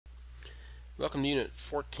Welcome to Unit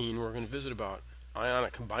 14. We're going to visit about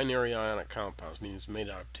ionic, binary ionic compounds, meaning it's made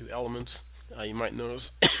out of two elements. You might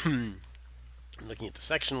notice, looking at the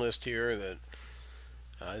section list here, that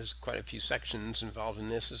there's quite a few sections involved in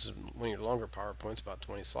this. This is one of your longer PowerPoints, about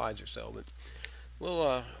 20 slides or so, but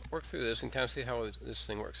we'll work through this and kind of see how this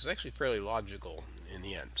thing works. It's actually fairly logical in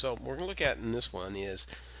the end. So what we're going to look at in this one is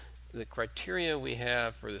the criteria we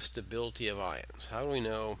have for the stability of ions. How do we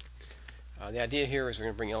know? The idea here is we're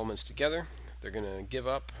going to bring elements together. They're going to give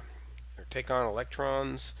up or take on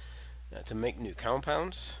electrons to make new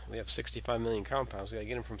compounds. We have 65 million compounds. We got to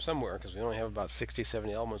get them from somewhere because we only have about 60,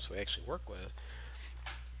 70 elements we actually work with.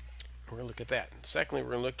 We're going to look at that. Secondly,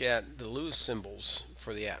 we're going to look at the Lewis symbols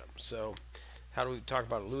for the atom. So how do we talk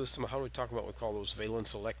about a Lewis symbol? How do we talk about what we call those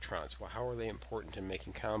valence electrons? Well, how are they important in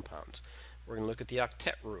making compounds? We're going to look at the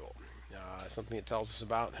octet rule. Something that tells us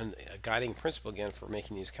about a guiding principle again for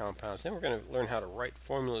making these compounds. Then we're going to learn how to write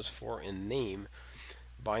formulas for and name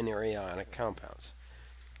binary ionic compounds.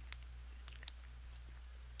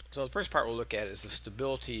 So the first part we'll look at is the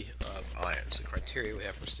stability of ions, the criteria we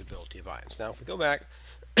have for stability of ions. Now if we go back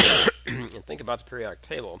and think about the periodic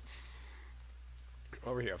table,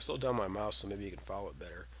 over here, I've slowed down my mouse so maybe you can follow it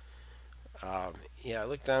better. I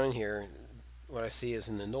look down in here. What I see is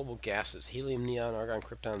in the noble gases, helium, neon, argon,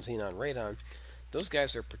 krypton, xenon, radon, those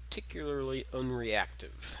guys are particularly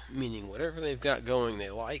unreactive, meaning whatever they've got going they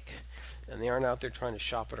like, and they aren't out there trying to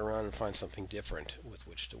shop it around and find something different with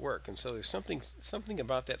which to work. And so there's something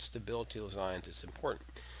about that stability of those ions that's important.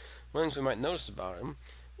 One of the things we might notice about them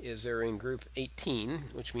is they're in group 18,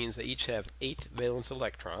 which means they each have 8 valence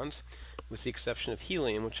electrons, with the exception of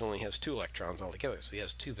helium, which only has 2 electrons altogether. So he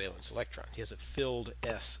has 2 valence electrons. He has a filled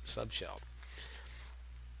s subshell.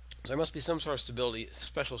 So there must be some sort of stability,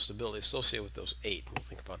 special stability associated with those 8. We'll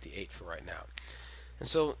think about the 8 for right now. And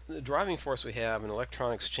so the driving force we have in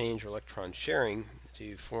electron exchange or electron sharing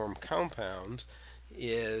to form compounds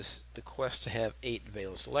is the quest to have 8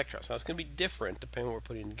 valence electrons. Now it's going to be different depending on what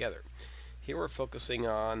we're putting together. Here we're focusing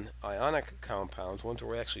on ionic compounds, ones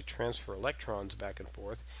where we actually transfer electrons back and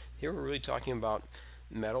forth. Here we're really talking about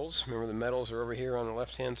metals. Remember the metals are over here on the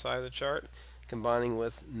left-hand side of the chart, combining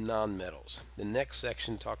with nonmetals. The next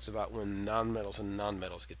section talks about when nonmetals and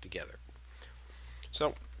nonmetals get together.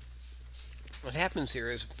 So what happens here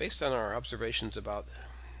is, based on our observations about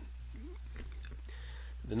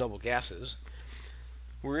the noble gases,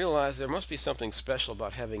 we realize there must be something special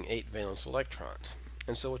about having 8 valence electrons.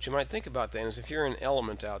 And so what you might think about then is, if you're an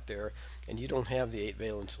element out there and you don't have the 8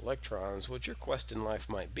 valence electrons, what your quest in life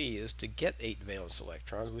might be is to get 8 valence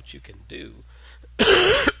electrons, which you can do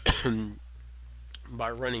by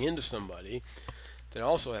running into somebody that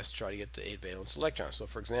also has to try to get the 8 valence electrons. So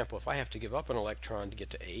for example, if I have to give up an electron to get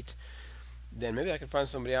to 8, then maybe I can find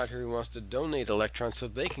somebody out here who wants to donate electrons so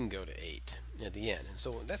they can go to 8 at the end. And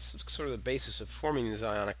so that's sort of the basis of forming these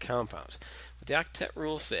ionic compounds. What the octet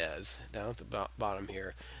rule says, down at the bottom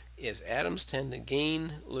here, is atoms tend to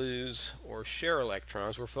gain, lose, or share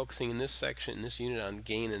electrons. We're focusing in this section, in this unit, on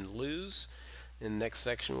gain and lose. In the next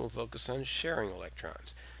section, we'll focus on sharing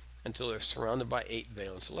electrons until they're surrounded by 8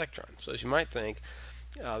 valence electrons. So as you might think,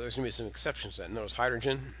 there's going to be some exceptions to that. Notice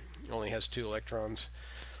hydrogen only has 2 electrons.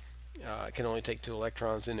 It can only take 2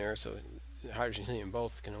 electrons in there, so hydrogen and helium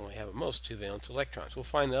both can only have at most 2 valence electrons. We'll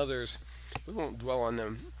find the others. We won't dwell on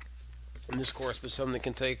them in this course, but some that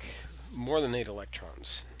can take more than 8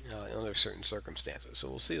 electrons under certain circumstances. So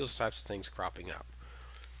we'll see those types of things cropping up.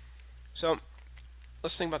 So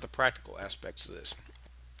let's think about the practical aspects of this.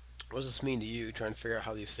 What does this mean to you, trying to figure out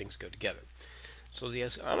how these things go together? So the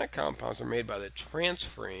ionic compounds are made by the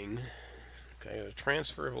transfer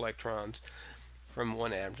of electrons from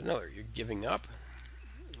one atom to another. You're giving up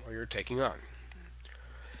or you're taking on.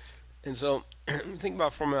 And so think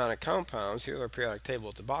about forming ionic compounds. Here's our periodic table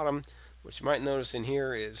at the bottom. What you might notice in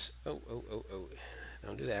here is,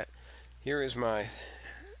 don't do that. Here is my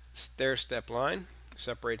stair-step line.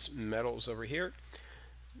 Separates metals over here,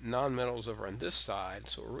 nonmetals over on this side.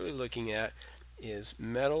 So what we're really looking at is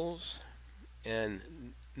metals and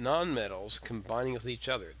nonmetals combining with each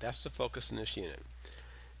other. That's the focus in this unit.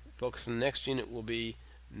 Focus in the next unit will be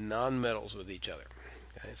nonmetals with each other.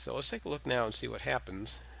 Okay, so let's take a look now and see what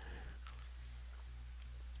happens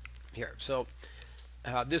here. So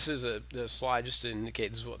this is the slide just to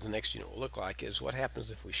indicate this is what the next unit will look like, is what happens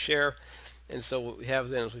if we share. And so what we have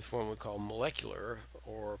then is we form what we call molecular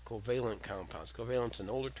or covalent compounds. Covalent is an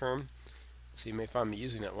older term, so you may find me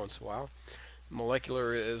using that once in a while.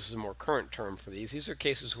 Molecular is a more current term for these. These are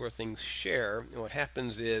cases where things share, and what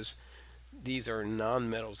happens is these are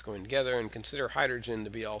nonmetals going together, and consider hydrogen to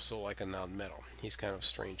be also like a nonmetal. He's kind of a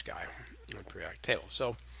strange guy on the periodic table.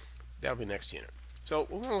 So That'll be next unit. So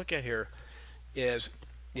what we're going to look at here is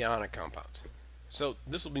the ionic compounds. So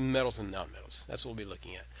this will be metals and nonmetals. That's what we'll be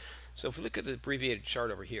looking at. So if we look at the abbreviated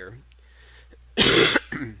chart over here,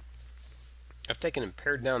 I've taken and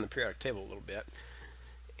pared down the periodic table a little bit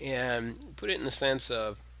and put it in the sense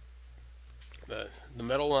of the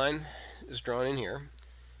metal line is drawn in here,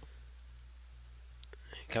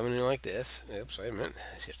 coming in like this. Oops, wait a minute,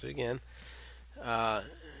 shift it again.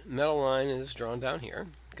 Metal line is drawn down here.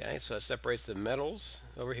 Okay, so it separates the metals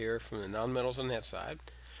over here from the nonmetals on that side.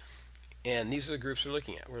 And these are the groups we're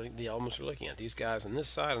looking at. The elements we're looking at. These guys on this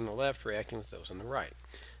side on the left reacting with those on the right.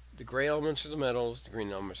 The gray elements are the metals. The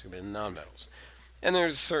green elements are going to be the nonmetals. And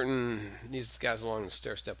there's these guys along the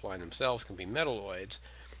stair-step line themselves can be metalloids.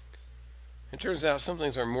 It turns out some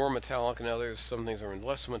things are more metallic than others. Some things are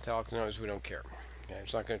less metallic than others. We don't care. Okay,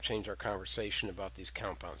 it's not going to change our conversation about these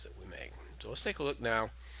compounds that we make. So let's take a look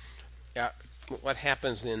now at what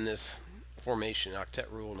happens in this formation,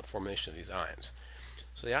 octet rule, in the formation of these ions.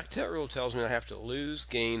 So the octet rule tells me I have to lose,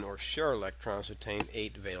 gain, or share electrons to obtain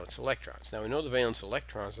 8 valence electrons. Now we know the valence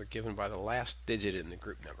electrons are given by the last digit in the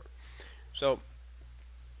group number. So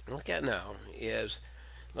what look at now is,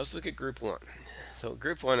 let's look at group 1. So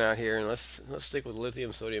group 1 out here, and let's stick with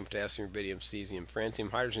lithium, sodium, potassium, rubidium, cesium,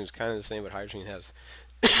 francium. Hydrogen is kind of the same, but hydrogen has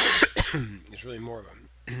it's really more of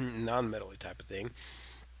a non-metally type of thing.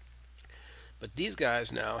 But these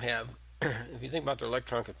guys now have, if you think about their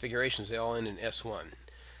electron configurations, they all end in S1.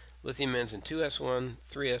 Lithium ends in 2s1,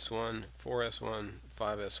 3s1, 4s1,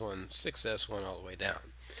 5s1, 6s1, all the way down.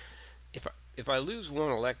 If I lose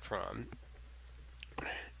one electron,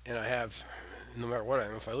 and I have, no matter what I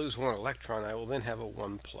am, if I lose one electron, I will then have a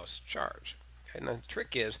 1 plus charge. Okay? Now the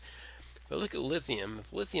trick is, if I look at lithium,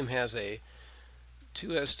 if lithium has a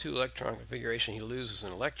 2s2 electron configuration, he loses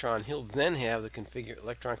an electron, he'll then have the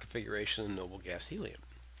electron configuration of noble gas helium.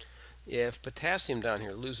 If potassium down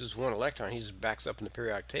here loses one electron, he just backs up in the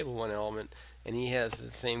periodic table one element, and he has the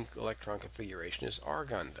same electron configuration as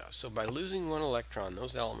argon does. So by losing one electron,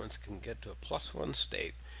 those elements can get to a +1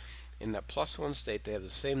 state. In that +1 state, they have the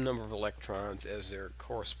same number of electrons as their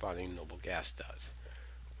corresponding noble gas does.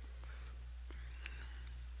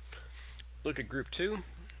 Look at group 2.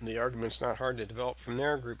 The argument's not hard to develop from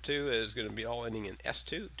there. Group 2 is going to be all ending in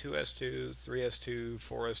S2, 2s2, 3s2,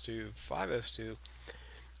 4s2, 5s2.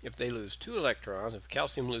 If they lose 2 electrons, if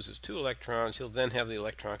calcium loses 2 electrons, he'll then have the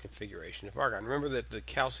electron configuration of argon. Remember that the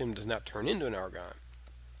calcium does not turn into an argon.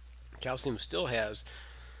 Calcium still has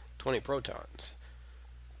 20 protons.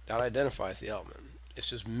 That identifies the element. It's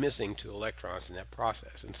just missing 2 electrons in that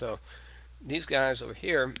process. And so these guys over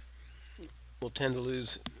here will tend to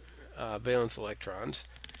lose valence electrons,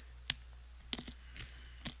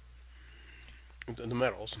 the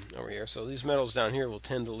metals over here. So these metals down here will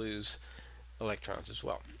tend to lose electrons as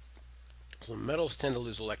well. So metals tend to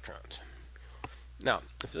lose electrons. Now,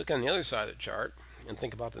 if you look on the other side of the chart and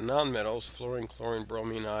think about the nonmetals, fluorine, chlorine,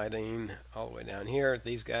 bromine, iodine, all the way down here,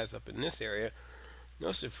 these guys up in this area,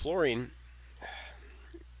 notice that fluorine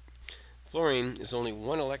is only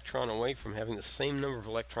 1 electron away from having the same number of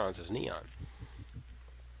electrons as neon.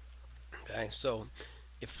 Okay, so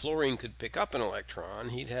if fluorine could pick up an electron,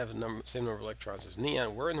 he'd have the same number of electrons as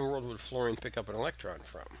neon. Where in the world would fluorine pick up an electron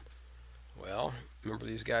from? Well, remember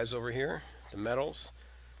these guys over here, the metals?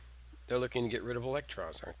 They're looking to get rid of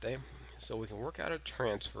electrons, aren't they? So we can work out a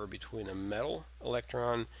transfer between a metal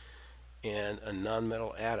electron and a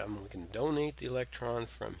nonmetal atom. We can donate the electron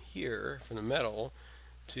from here, from the metal,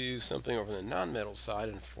 to something over the nonmetal side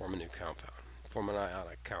and form a new compound, form an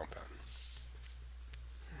ionic compound.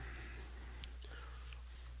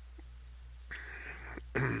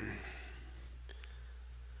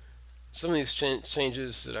 Some of these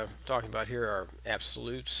changes that I'm talking about here are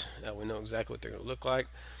absolutes. We know exactly what they're going to look like.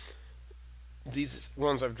 These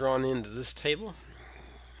ones I've drawn into this table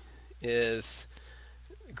is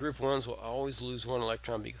group 1s will always lose 1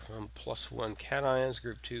 electron, become +1 cations.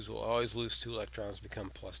 Group 2s will always lose 2 electrons,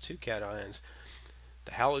 become +2 cations.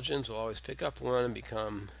 The halogens will always pick up 1 and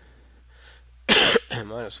become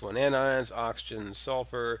 -1 anions. Oxygen,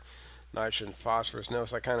 sulfur, nitrogen, phosphorus.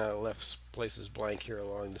 Notice I kind of left places blank here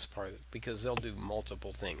along this part because they'll do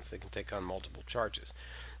multiple things. They can take on multiple charges.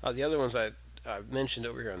 The other ones I mentioned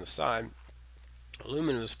over here on the side,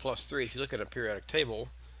 aluminum is +3. If you look at a periodic table,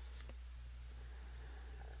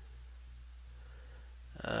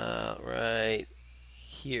 right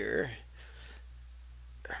here,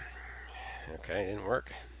 okay, it didn't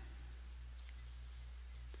work.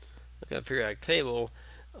 Look at the periodic table.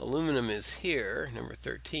 Aluminum is here, number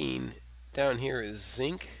 13. Down here is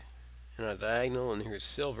zinc, and a diagonal, and here's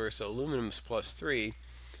silver. So aluminum is +3.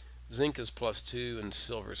 zinc is +2, and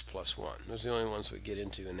silver is +1. Those are the only ones we get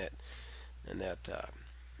into in that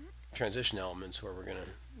transition elements where we're going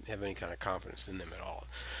to have any kind of confidence in them at all.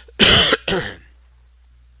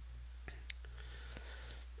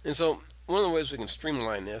 And so one of the ways we can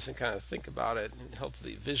streamline this and kind of think about it and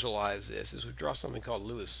hopefully visualize this is we draw something called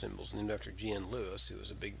Lewis symbols, named after G.N. Lewis, who was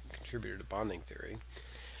a big contributor to bonding theory.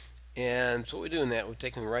 And so what we do in that, we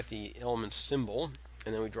take and write the element symbol,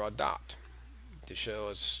 and then we draw a dot to show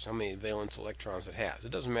us how many valence electrons it has.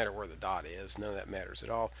 It doesn't matter where the dot is, none of that matters at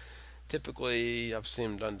all. Typically, I've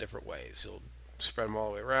seen them done different ways. You'll spread them all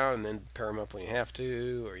the way around and then pair them up when you have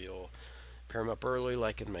to, or you'll pair them up early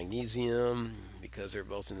like in magnesium because they're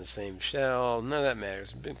both in the same shell. None of that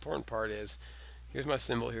matters. The important part is, here's my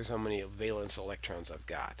symbol, here's how many valence electrons I've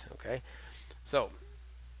got. Okay, so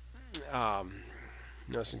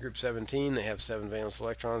notice in group 17 they have 7 valence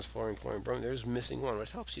electrons, fluorine, chlorine, bromine. There's missing one. What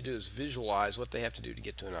it helps you do is visualize what they have to do to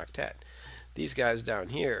get to an octet. These guys down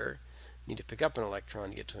here need to pick up an electron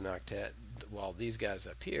to get to an octet, while these guys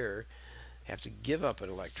up here have to give up an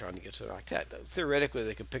electron to get to an octet. Theoretically,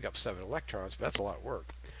 they could pick up 7 electrons, but that's a lot of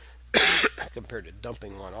work compared to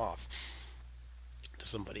dumping one off to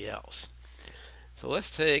somebody else. So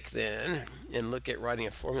let's take then and look at writing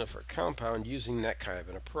a formula for a compound using that kind of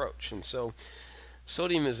an approach. And so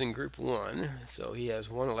sodium is in group 1, so he has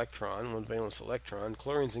 1 electron, 1 valence electron.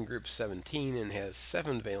 Chlorine's in group 17 and has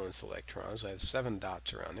 7 valence electrons. I have 7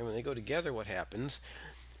 dots around there. When they go together, what happens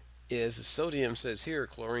is the sodium says, here,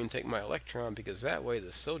 chlorine, take my electron, because that way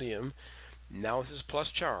the sodium, now with his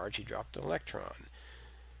plus charge, he dropped an electron,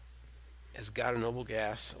 has got a noble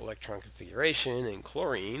gas electron configuration, and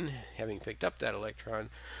chlorine, having picked up that electron,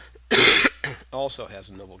 also has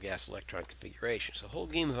a noble gas electron configuration. So the whole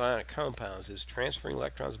game of ionic compounds is transferring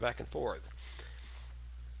electrons back and forth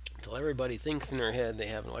until everybody thinks in their head they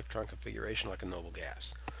have an electron configuration like a noble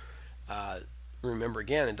gas. Remember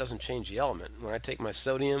again, it doesn't change the element. When I take my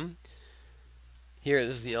sodium, here,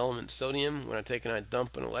 this is the element sodium. When I take and I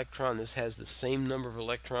dump an electron, this has the same number of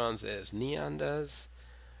electrons as neon does,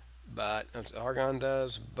 but argon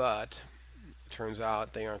does, but it turns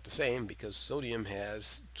out they aren't the same because sodium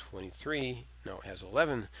has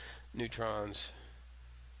 11 neutrons.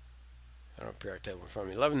 I don't have a periodic table in front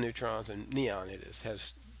of me. 11 neutrons, and neon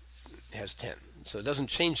has 10. So it doesn't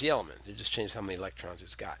change the element. It just changes how many electrons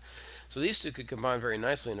it's got. So these two could combine very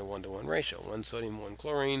nicely in a 1-to-1 ratio. 1 sodium, 1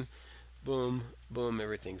 chlorine. Boom, boom,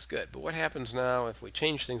 everything's good. But what happens now if we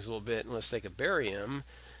change things a little bit, and let's take a barium,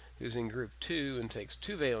 who's in group 2 and takes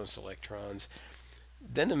 2 valence electrons.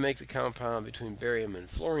 Then to make the compound between barium and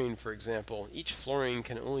fluorine, for example, each fluorine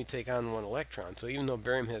can only take on 1 electron. So even though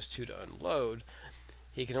barium has 2 to unload,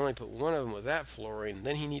 he can only put 1 of them with that fluorine.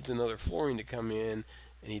 Then he needs another fluorine to come in,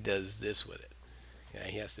 and he does this with it.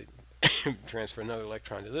 Okay, he has to transfer another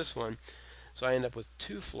electron to this one. So I end up with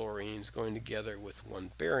 2 fluorines going together with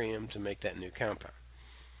 1 barium to make that new compound.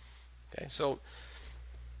 Okay, so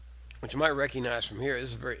what you might recognize from here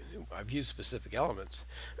is I've used specific elements,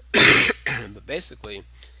 but basically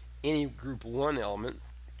any group 1 element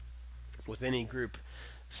with any group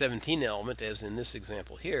 17 element, as in this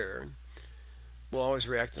example here, will always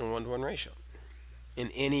react in a 1-to-1 ratio. In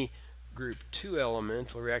any group 2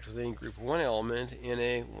 element will react with any group 1 element in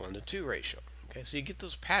a 1-to-2 ratio. Okay, so you get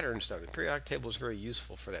those patterns done. The periodic table is very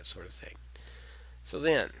useful for that sort of thing. So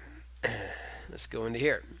then, let's go into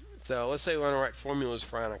here. So let's say we want to write formulas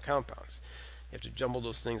for ionic compounds. You have to jumble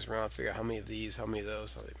those things around, figure out how many of these, how many of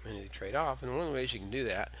those, how many they trade off. And one of the ways you can do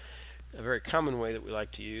that, a very common way that we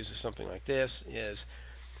like to use is something like this, is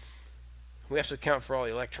we have to account for all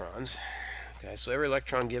the electrons. Okay, so every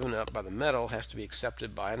electron given up by the metal has to be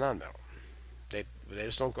accepted by a nonmetal. They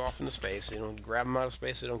just don't go off into space. They don't grab them out of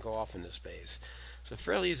space. They don't go off into space. So a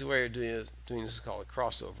fairly easy way of doing this is called a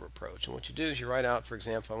crossover approach. And what you do is you write out, for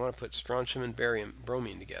example, I want to put strontium and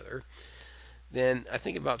bromine together. Then I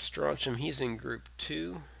think about strontium. He's in group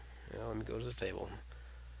 2. Now let me go to the table.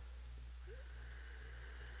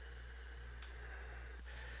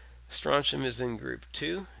 Strontium is in group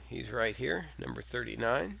 2. He's right here, number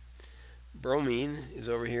 39. Bromine is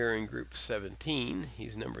over here in group 17.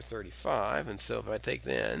 He's number 35. And so if I take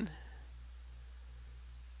then,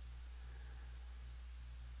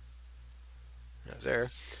 that's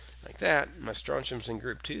there, like that, my strontium's in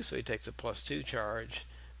group 2, so he takes a +2 charge.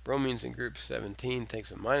 Bromine's in group 17, takes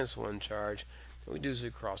a -1 charge. What we do is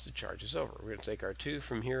we cross the charges over. We're going to take our 2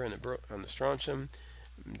 from here on the strontium,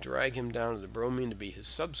 drag him down to the bromine to be his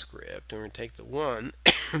subscript, and we're going to take the 1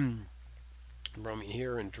 bromine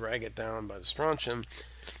here and drag it down by the strontium.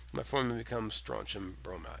 My formula becomes strontium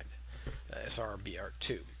bromide,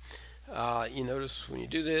 SrBr2. You notice when you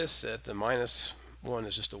do this that the minus 1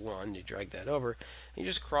 is just a 1. You drag that over, and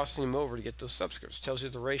you just cross them over to get those subscripts. It tells you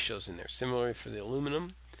the ratios in there. Similarly for the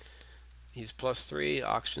aluminum, he's +3,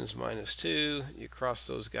 oxygen's -2. You cross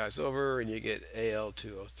those guys over, and you get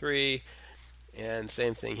Al2O3. And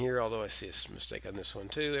same thing here, although I see a mistake on this one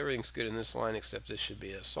too. Everything's good in this line except this should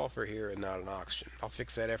be a sulfur here and not an oxygen. I'll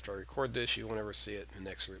fix that after I record this. You won't ever see it. The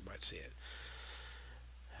next group might see it.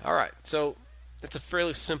 Alright, so it's a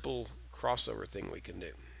fairly simple crossover thing we can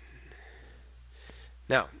do.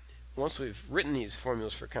 Now, once we've written these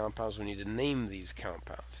formulas for compounds, we need to name these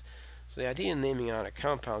compounds. So the idea in naming ionic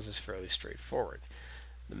compounds is fairly straightforward.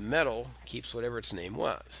 The metal keeps whatever its name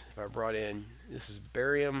was. If I brought in, this is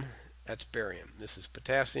barium, that's barium. This is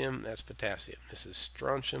potassium, that's potassium. This is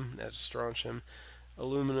strontium, that's strontium.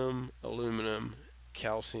 Aluminum, aluminum,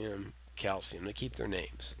 calcium, calcium. They keep their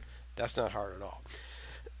names. That's not hard at all.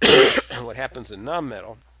 What happens in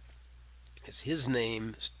nonmetal is his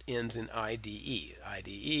name ends in IDE.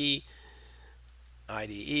 IDE,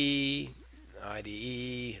 IDE,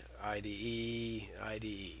 IDE, IDE,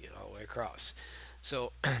 IDE, all the way across.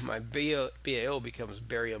 So my BaO becomes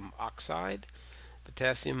barium oxide,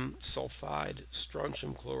 potassium sulfide,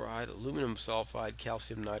 strontium chloride, aluminum sulfide,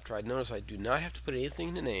 calcium nitride. Notice I do not have to put anything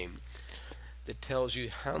in the name that tells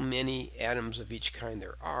you how many atoms of each kind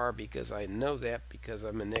there are, because I know that because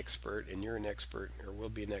I'm an expert, and you're an expert, or will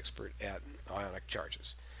be an expert, at ionic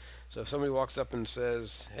charges. So if somebody walks up and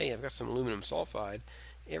says, hey, I've got some aluminum sulfide,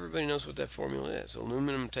 everybody knows what that formula is.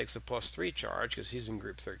 Aluminum takes a +3 charge because he's in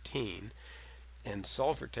group 13, and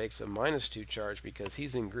sulfur takes a -2 charge because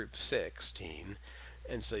he's in group 16.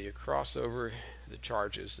 And so you cross over the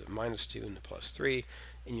charges, the -2 and the +3,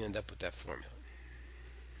 and you end up with that formula.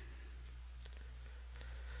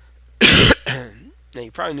 Now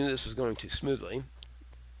you probably knew this was going too smoothly.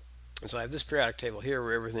 And so I have this periodic table here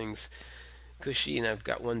where everything's cushy and I've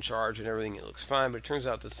got one charge and everything, it looks fine, but it turns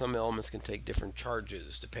out that some elements can take different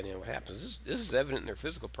charges depending on what happens. This is evident in their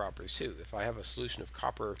physical properties too. If I have a solution of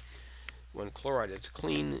copper 1 chloride, it's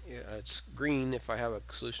clean, it's green. If I have a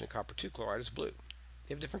solution of copper 2 chloride, it's blue.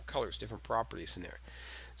 They have different colors, different properties in there.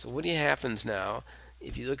 So what happens now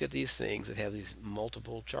if you look at these things that have these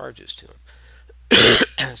multiple charges to them?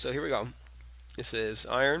 So here we go. This is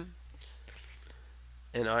iron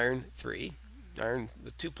and iron 3. Iron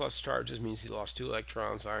with 2+ charges means he lost 2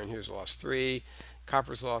 electrons. Iron here's lost 3.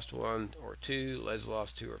 Copper's lost 1 or 2. Lead's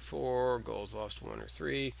lost 2 or 4. Gold's lost 1 or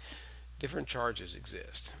 3. Different charges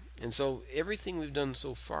exist. And so everything we've done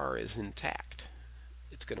so far is intact.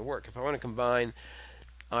 It's going to work. If I want to combine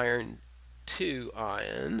iron 2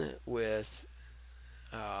 ion with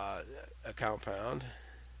a compound,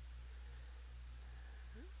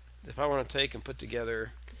 if I want to take and put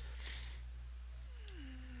together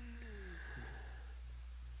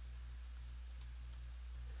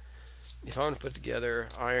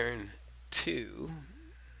iron 2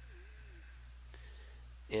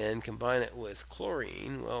 and combine it with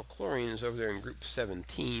chlorine, well, chlorine is over there in group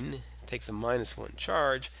 17, it takes a -1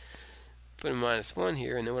 charge, put a -1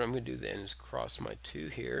 here, and then what I'm going to do then is cross my 2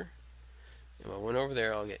 here, and my 1 over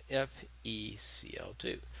there, I'll get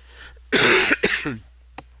FeCl2.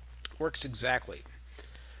 Works exactly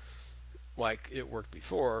like it worked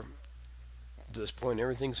before. To this point,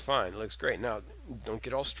 everything's fine. It looks great. Now, don't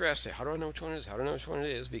get all stressed. Say, how do I know which one it is? How do I know which one it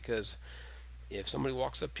is? Because if somebody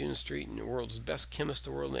walks up to you in the street and the world's best chemist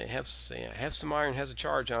in the world, and they have some iron, has a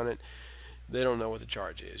charge on it, they don't know what the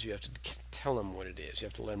charge is. You have to tell them what it is. You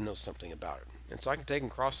have to let them know something about it. And so I can take and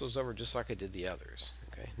cross those over just like I did the others.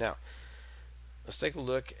 Okay. Now, let's take a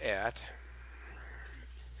look at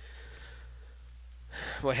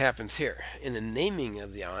what happens here. In the naming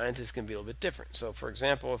of the ions, it's going to be a little bit different. So, for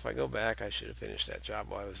example, if I go back, I should have finished that job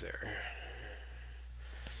while I was there.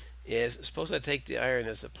 Suppose I take the iron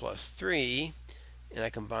as a +3, and I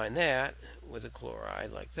combine that with a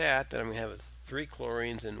chloride like that, then I'm going to have 3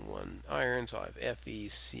 chlorines and 1 iron, so I have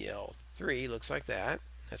FeCl3, looks like that.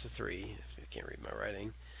 That's a 3, if you can't read my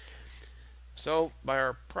writing. So, by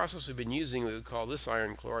our process we've been using, we would call this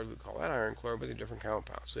iron chloride, we would call that iron chloride, but they're different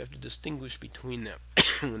compounds. So we have to distinguish between them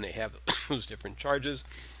when they have those different charges.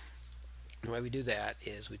 The way we do that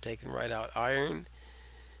is we take and write out iron,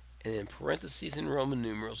 and in parentheses in Roman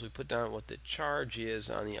numerals, we put down what the charge is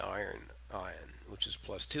on the iron ion, which is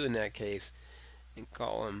 +2 in that case, and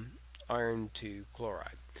call them iron 2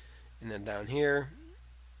 chloride. And then down here,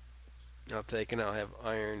 I'll take and I'll have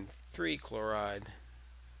iron 3 chloride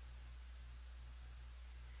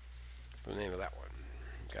for the name of that one.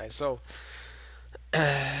 Okay, so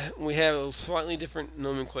we have a slightly different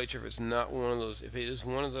nomenclature if it's not one of those. If it is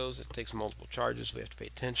one of those, it takes multiple charges. We have to pay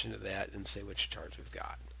attention to that and say which charge we've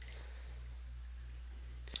got.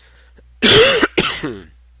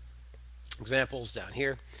 Examples down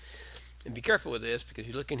here. And be careful with this because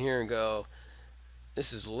you look in here and go,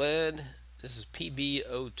 this is lead, this is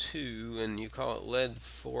PbO2, and you call it lead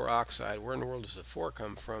 4 oxide. Where in the world does the 4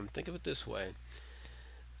 come from? Think of it this way.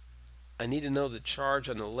 I need to know the charge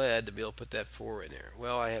on the lead to be able to put that 4 in there.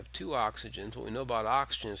 Well, I have 2 oxygens. What we know about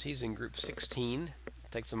oxygen is he's in group 16,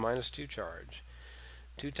 takes a -2 charge.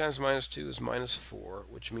 2 times -2 is -4,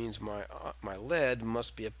 which means my lead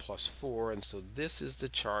must be a +4, and so this is the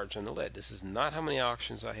charge on the lead. This is not how many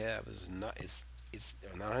oxygens I have. This is not it's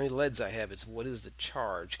not how many leads I have. It's what is the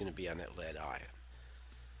charge going to be on that lead ion.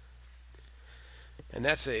 And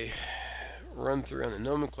that's a run through on the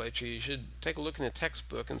nomenclature. You should take a look in the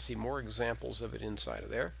textbook and see more examples of it inside of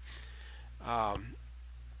there.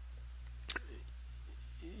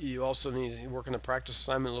 You also need to work on the practice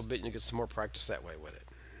assignment a little bit, and you get some more practice that way with it.